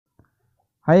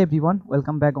Hi everyone,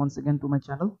 welcome back once again to my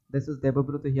channel. This is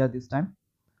Devabruta here this time.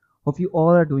 Hope you all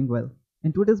are doing well.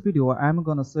 In today's video, I'm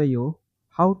gonna show you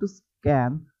how to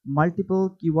scan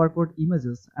multiple QR code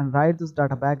images and write this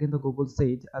data back in the Google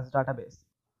Sheet as database.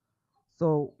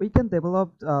 So we can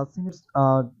develop a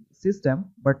similar system,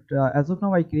 but as of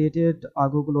now I created a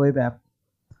Google Web App,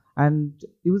 and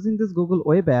using this Google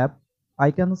Web App,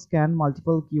 I can scan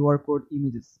multiple QR code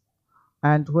images,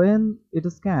 and when it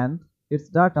is scanned, its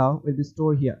data will be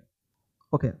stored here.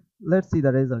 Okay, let's see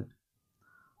the result.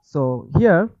 So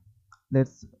here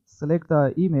let's select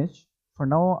the image. For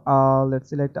now, I will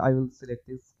select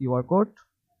this QR code,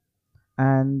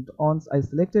 and once I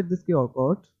selected this QR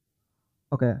code,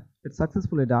 okay, it's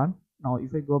successfully done. Now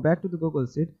if I go back to the Google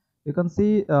Sheet, you can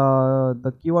see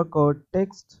the QR code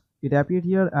text, it appeared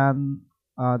here, and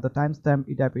the timestamp,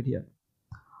 it appeared here.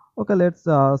 Okay, let's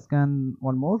scan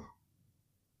one more,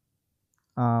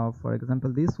 for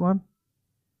example this one.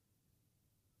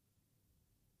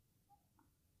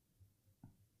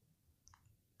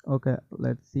 Okay,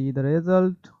 let's see the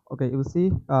result. Okay, you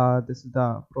see this is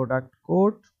the product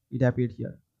code, it appeared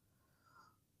here.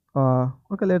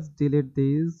 Okay, let's delete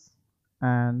these,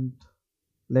 and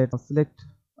let's select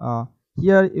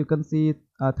here. You can see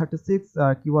 36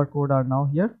 QR code are now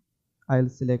here. I'll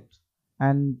select,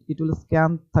 and it will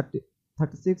scan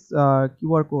 36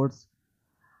 QR codes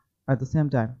at the same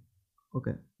time.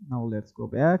 Okay, now let's go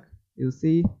back. You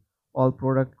see all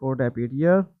product code appeared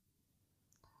here.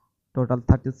 Total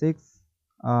 36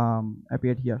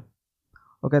 appeared here.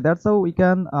 Okay, that's how we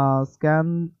can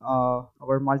scan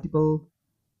our multiple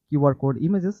QR code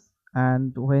images,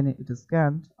 and when it is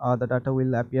scanned, the data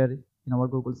will appear in our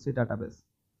Google Sheet database.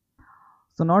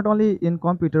 So not only in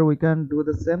computer, we can do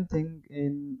the same thing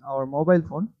in our mobile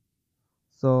phone.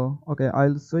 So okay,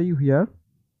 I'll show you here.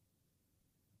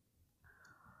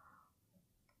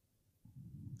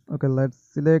 Okay, let's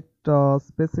select a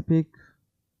specific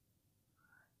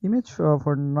image.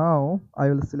 For now I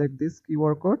will select this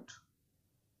QR code.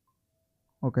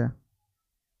 Okay,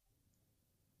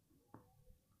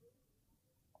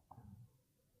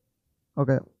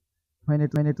 okay, when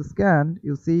it is scanned,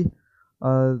 you see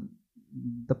uh,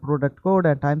 the product code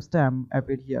and timestamp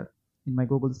appeared here in my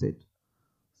Google Sheet.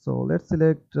 So let's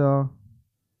select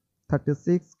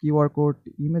 36 QR code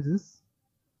images.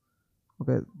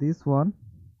 Okay, this one,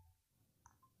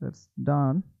 that's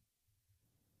done.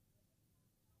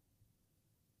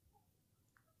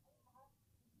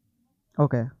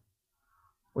 Okay,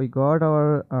 we got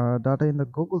our data in the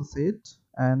Google Sheet,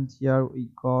 and here we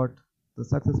got the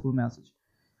successful message.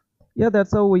 Yeah,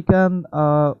 that's how we can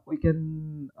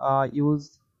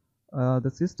use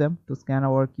the system to scan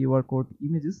our QR code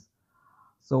images.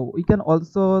 So we can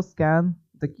also scan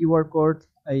the QR code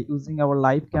using our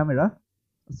live camera.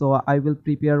 So I will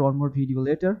prepare one more video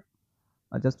later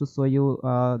just to show you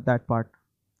that part.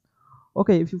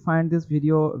 Okay, if you find this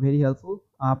video very helpful,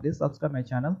 please subscribe my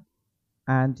channel,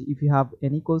 and if you have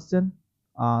any question,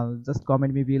 just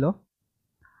comment me below,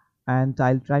 and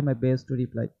I'll try my best to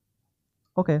reply.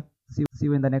 Okay, see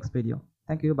you in the next video.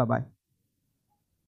 Thank you, bye bye.